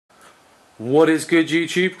What is good,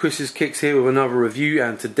 YouTube? Chris's Kicks here with another review,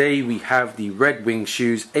 and today we have the Red Wing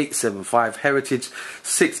Shoes 875 Heritage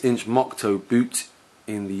 6-inch mock toe boot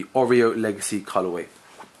in the Oreo Legacy colorway.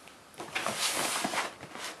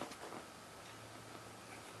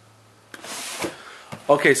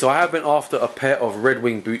 Okay, so I have been after a pair of Red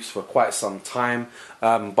Wing boots for quite some time,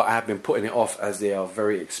 but I have been putting it off as they are a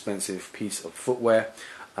very expensive piece of footwear.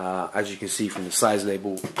 As you can see from the size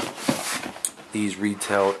label, these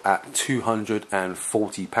retailed at £240,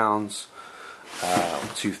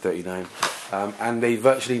 £239, and they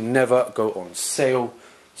virtually never go on sale.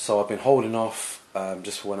 So I've been holding off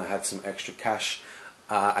just for when I had some extra cash.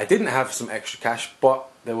 I didn't have some extra cash, but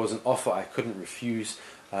there was an offer I couldn't refuse.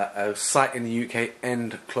 A site in the UK,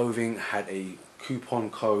 End Clothing, had a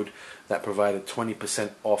coupon code that provided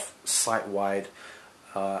 20% off site-wide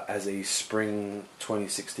as a spring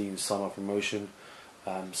 2016 summer promotion.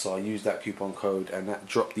 So I used that coupon code, and that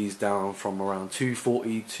dropped these down from around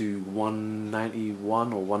 £240 to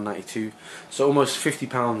 £191 or £192. So almost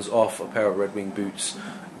 £50 off a pair of Red Wing boots.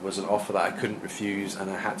 It was an offer that I couldn't refuse, and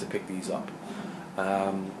I had to pick these up.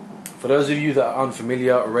 For those of you that are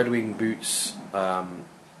unfamiliar, Red Wing boots are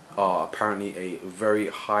apparently a very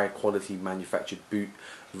high quality manufactured boot,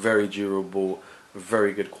 very durable,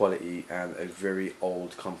 very good quality, and a very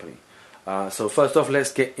old company. So first off,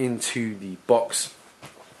 let's get into the box.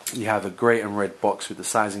 You have a grey and red box with the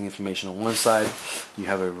sizing information on one side. You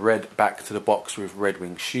have a red back to the box with Red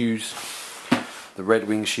Wing Shoes. The Red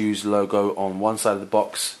Wing Shoes logo on one side of the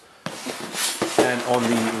box. And on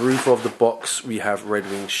the roof of the box we have Red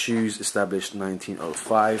Wing Shoes, established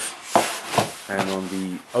 1905. And on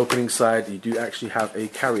the opening side you do actually have a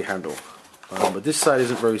carry handle. But this side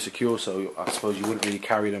isn't very secure, so I suppose you wouldn't really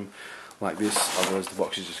carry them like this, otherwise the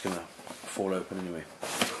box is just going to fall open anyway.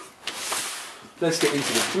 Let's get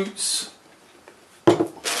into the boots.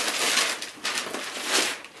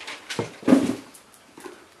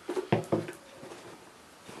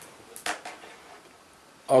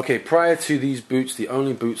 Okay, prior to these boots, the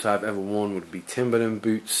only boots I've ever worn would be Timberland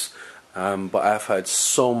boots, but I've heard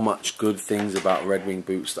so much good things about Red Wing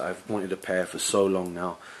boots that I've wanted a pair for so long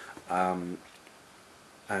now. And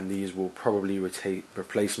these will probably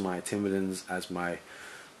replace my Timberlands as my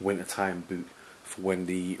wintertime boot for when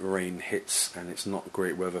the rain hits and it's not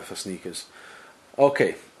great weather for sneakers.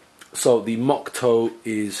 Okay, so the mock toe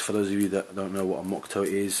is, for those of you that don't know what a mock toe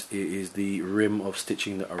is, it is the rim of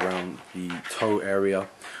stitching that around the toe area.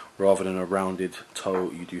 Rather than a rounded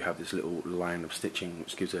toe, you do have this little line of stitching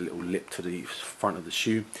which gives a little lip to the front of the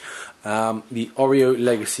shoe. The Oreo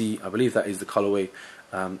Legacy, I believe that is the colorway,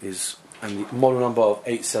 and the model number of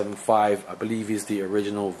 875, I believe, is the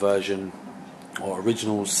original version or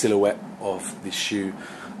original silhouette of this shoe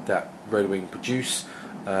that Red Wing produce,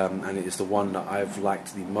 and it is the one that I've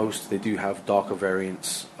liked the most. They do have darker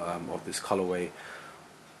variants of this colorway,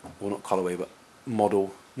 well, not colorway but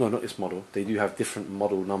model, no, not this model. They do have different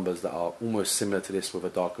model numbers that are almost similar to this with a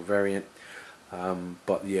darker variant,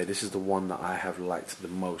 but yeah, this is the one that I have liked the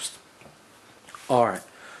most. Alright,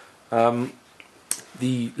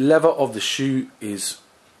 the leather of the shoe is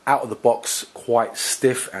out of the box quite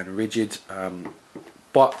stiff and rigid,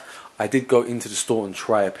 but I did go into the store and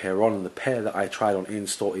try a pair on, and the pair that I tried on in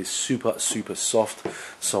store is super soft.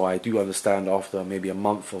 So I do understand after maybe a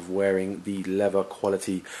month of wearing, the leather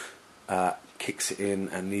quality kicks it in,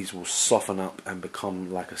 and these will soften up and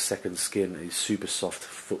become like a second skin, a super soft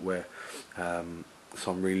footwear. So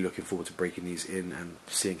I'm really looking forward to breaking these in and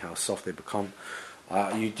seeing how soft they become.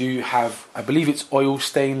 You do have, I believe it's oil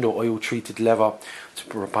stained or oil treated leather to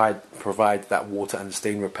provide that water and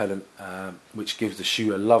stain repellent, which gives the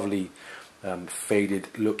shoe a lovely faded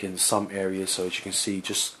look in some areas. So as you can see,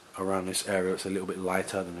 just around this area it's a little bit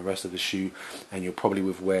lighter than the rest of the shoe, and you'll probably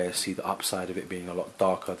with wear see the upside of it being a lot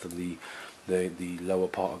darker than the lower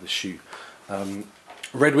part of the shoe.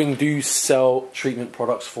 Red Wing do sell treatment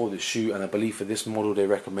products for the shoe, and I believe for this model they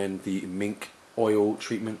recommend the mink oil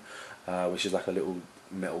treatment, which is like a little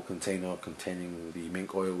metal container containing the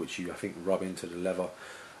mink oil, which you, I think, rub into the leather.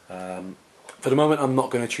 For the moment I'm not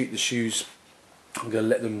going to treat the shoes. I'm going to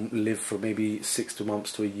let them live for maybe 6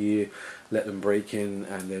 months to a year, let them break in,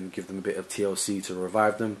 and then give them a bit of TLC to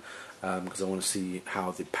revive them, because I want to see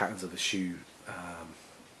how the patterns of the shoe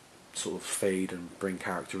sort of fade and bring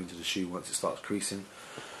character into the shoe once it starts creasing.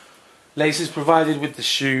 Laces provided with the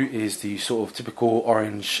shoe is the sort of typical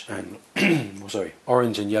orange and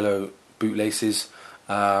orange and yellow boot laces.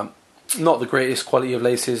 Not the greatest quality of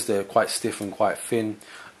laces. They're quite stiff and quite thin,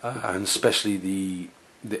 and especially the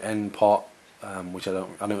end part, which I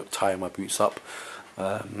don't tie my boots up.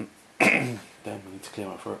 Then we need to clear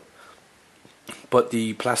my throat. but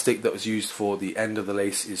the plastic that was used for the end of the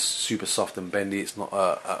lace is super soft and bendy. It's not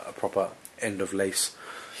a proper end of lace.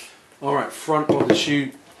 Alright, front of the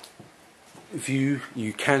shoe view,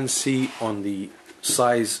 you can see on the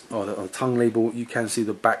size, or on the tongue label, you can see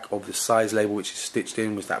the back of the size label, which is stitched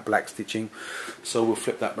in with that black stitching. So we'll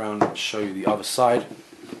flip that round and show you the other side.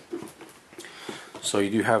 So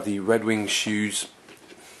you do have the Red Wing shoes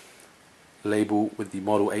label with the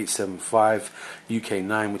model 875 UK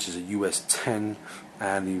 9, which is a US 10,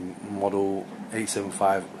 and the model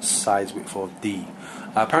 875 size width of D.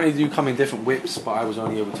 Apparently they do come in different widths, but I was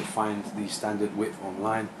only able to find the standard width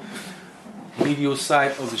online. Medial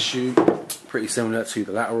side of the shoe, pretty similar to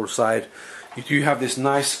the lateral side. You do have this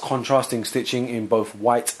nice contrasting stitching in both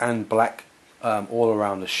white and black all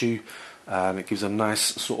around the shoe. It gives a nice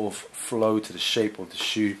sort of flow to the shape of the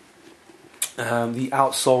shoe. The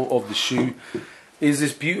outsole of the shoe is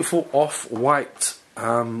this beautiful off-white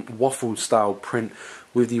waffle style print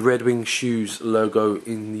with the Red Wing Shoes logo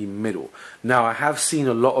in the middle. Now, I have seen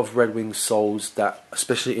a lot of Red Wing soles that,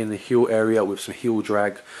 especially in the heel area with some heel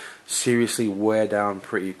drag, seriously wear down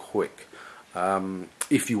pretty quick.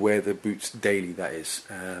 If you wear the boots daily, that is.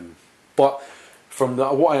 But from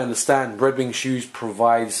what I understand, Red Wing Shoes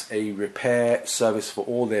provides a repair service for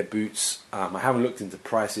all their boots. I haven't looked into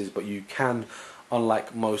prices, but you can,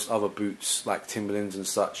 unlike most other boots like Timberlands and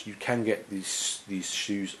such, you can get these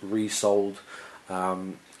shoes resoled.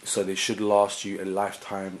 So they should last you a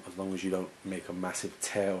lifetime as long as you don't make a massive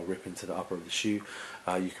tear or rip into the upper of the shoe.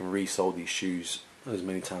 You can resole these shoes as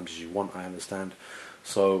many times as you want, I understand.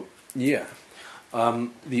 So yeah,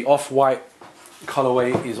 the off-white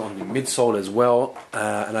colorway is on the midsole as well,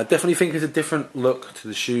 and I definitely think it's a different look to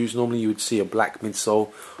the shoes. Normally you would see a black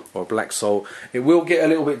midsole or a black sole. It will get a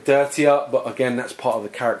little bit dirtier, but again, that's part of the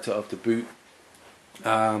character of the boot.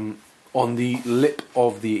 On the lip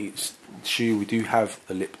of the shoe, we do have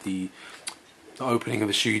the opening of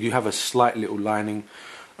the shoe. You do have a slight little lining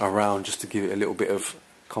around just to give it a little bit of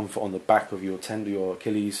comfort on the back of your tendon, your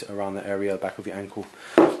Achilles, around the area, back of your ankle.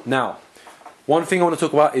 Now, one thing I want to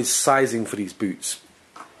talk about is sizing for these boots.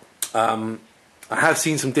 I have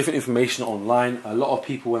seen some different information online. A lot of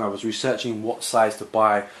people, when I was researching what size to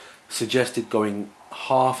buy, suggested going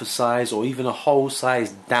half a size or even a whole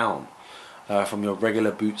size down from your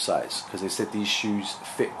regular boot size, because they said these shoes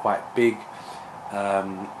fit quite big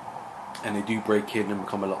and they do break in and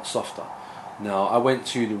become a lot softer. Now, I went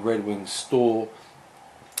to the Red Wing store,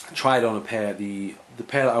 tried on a pair. The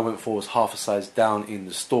pair that I went for was half a size down in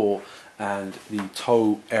the store, and the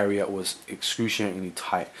toe area was excruciatingly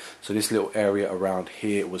tight. So this little area around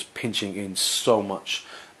here was pinching in so much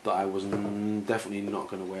that I was definitely not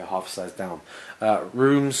going to wear half a size down.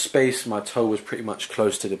 Room space, my toe was pretty much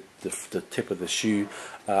close to the tip of the shoe.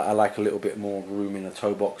 I like a little bit more room in the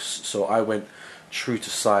toe box, so I went true to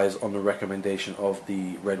size on the recommendation of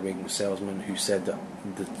the Red Wing salesman, who said that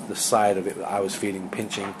the side of it that I was feeling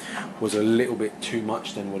pinching was a little bit too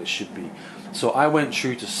much than what it should be. So I went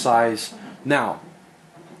true to size. Now,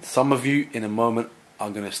 some of you in a moment are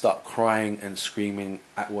going to start crying and screaming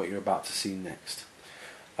at what you're about to see next.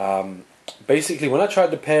 Basically, when I tried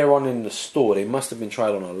the pair on in the store, they must have been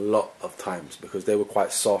tried on a lot of times because they were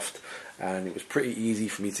quite soft and it was pretty easy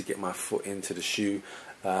for me to get my foot into the shoe.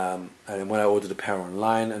 And then when I ordered the pair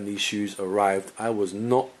online and these shoes arrived, I was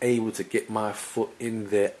not able to get my foot in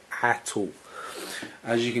there at all.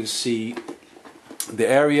 As you can see, the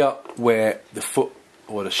area where the foot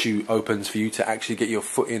or the shoe opens for you to actually get your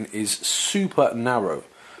foot in is super narrow.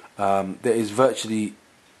 There is virtually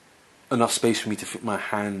enough space for me to fit my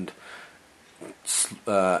hand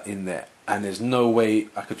in there, and there's no way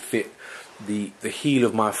I could fit the heel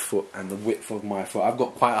of my foot and the width of my foot. I've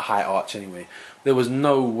got quite a high arch anyway. There was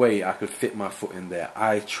no way I could fit my foot in there.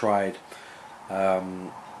 I tried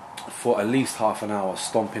for at least half an hour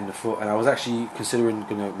stomping the foot, and I was actually considering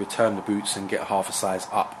going to return the boots and get half a size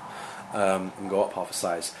up and go up half a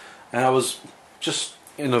size. And I was just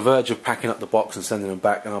in the verge of packing up the box and sending them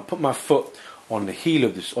back, and I put my foot on the heel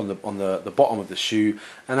of this, on the bottom of the shoe,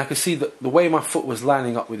 and I could see that the way my foot was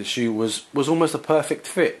lining up with the shoe was almost a perfect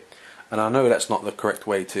fit. And I know that's not the correct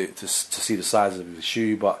way to see the size of the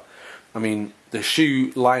shoe, but I mean, the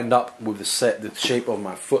shoe lined up with the shape of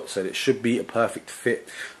my foot, so it should be a perfect fit.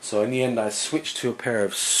 So in the end, I switched to a pair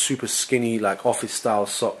of super skinny, like office style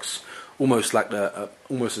socks, almost like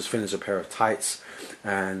almost as thin as a pair of tights,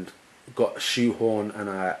 and got a shoehorn, and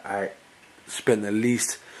I spent at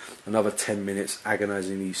least another 10 minutes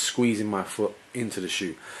agonizingly squeezing my foot into the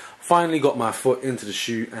shoe. Finally got my foot into the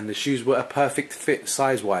shoe, and the shoes were a perfect fit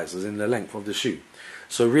size-wise, as in the length of the shoe.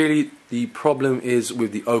 So really, the problem is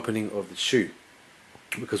with the opening of the shoe.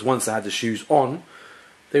 because once I had the shoes on,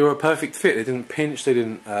 they were a perfect fit. They didn't pinch, they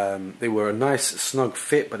didn't. They were a nice snug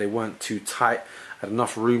fit, but they weren't too tight. I had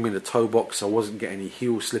enough room in the toe box, so I wasn't getting any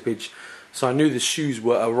heel slippage. So I knew the shoes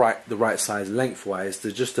were the right size lengthwise.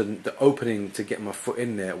 The opening to get my foot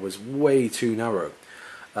in there was way too narrow.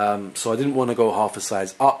 So I didn't want to go half a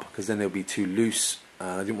size up because then they'll be too loose.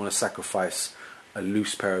 I didn't want to sacrifice a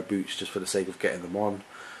loose pair of boots just for the sake of getting them on.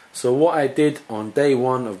 So what I did on day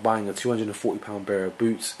one of buying a £240 pair of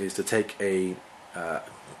boots is to take a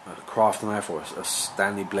craft knife or a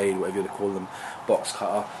Stanley blade, whatever you call them, box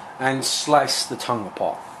cutter, and slice the tongue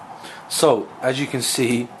apart. So as you can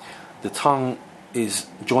see, the tongue is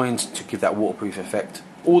joined to give that waterproof effect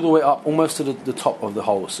all the way up almost to the top of the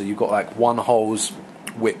hole. So you've got like one hole's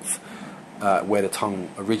width where the tongue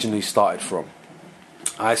originally started from.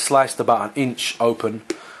 I sliced about an inch open,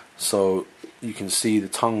 so you can see the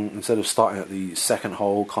tongue, instead of starting at the second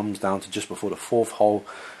hole, comes down to just before the fourth hole.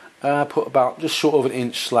 I put about just short of an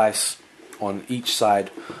inch slice on each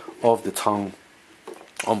side of the tongue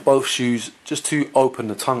on both shoes, just to open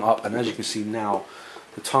the tongue up. And as you can see now,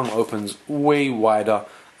 the tongue opens way wider.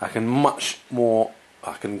 I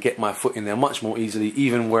can get my foot in there much more easily,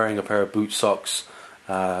 even wearing a pair of boot socks.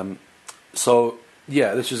 So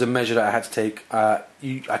yeah, this was a measure that I had to take.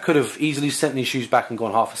 I could have easily sent these shoes back and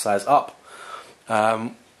gone half a size up,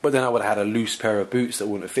 but then I would have had a loose pair of boots that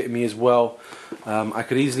wouldn't have fit me as well. I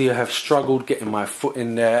could easily have struggled getting my foot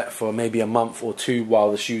in there for maybe a month or two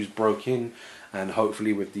while the shoes broke in, and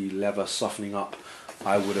hopefully with the leather softening up,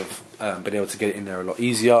 I would have been able to get it in there a lot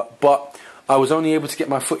easier. But I was only able to get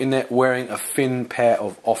my foot in there wearing a thin pair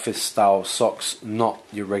of office style socks, not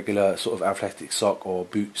your regular sort of athletic sock or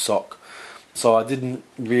boot sock. So I didn't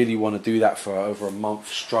really want to do that for over a month,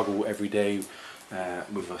 struggle every day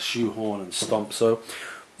with a shoehorn and stomp. So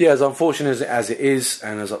yeah, as unfortunate as it is,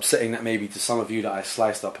 and as upsetting that may be to some of you that I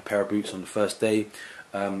sliced up a pair of boots on the first day,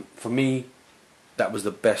 for me that was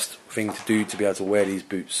the best thing to do, to be able to wear these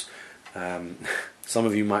boots. Some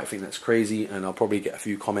of you might think that's crazy, and I'll probably get a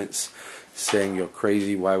few comments saying you're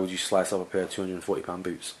crazy, why would you slice up a pair of £240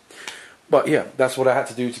 boots? But yeah, that's what I had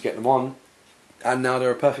to do to get them on, and now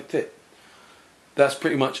they're a perfect fit. That's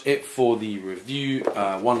pretty much it for the review.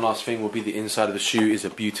 One last thing will be the inside of the shoe is a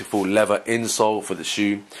beautiful leather insole for the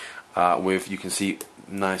shoe, with, you can see,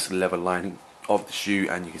 nice leather lining of the shoe,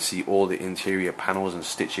 and you can see all the interior panels and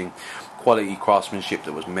stitching, quality craftsmanship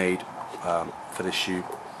that was made for this shoe.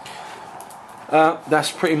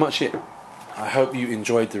 That's pretty much it. I hope you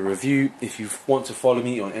enjoyed the review. If you want to follow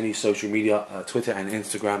me on any social media, Twitter and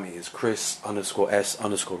Instagram, it is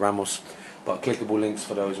Chris_S_Ramos. But clickable links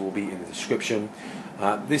for those will be in the description.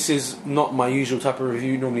 This is not my usual type of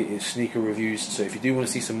review. Normally it's sneaker reviews. So if you do want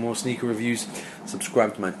to see some more sneaker reviews,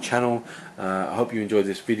 subscribe to my channel. I hope you enjoyed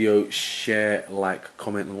this video. Share, like,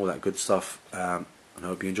 comment and all that good stuff. And I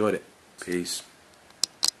hope you enjoyed it. Peace.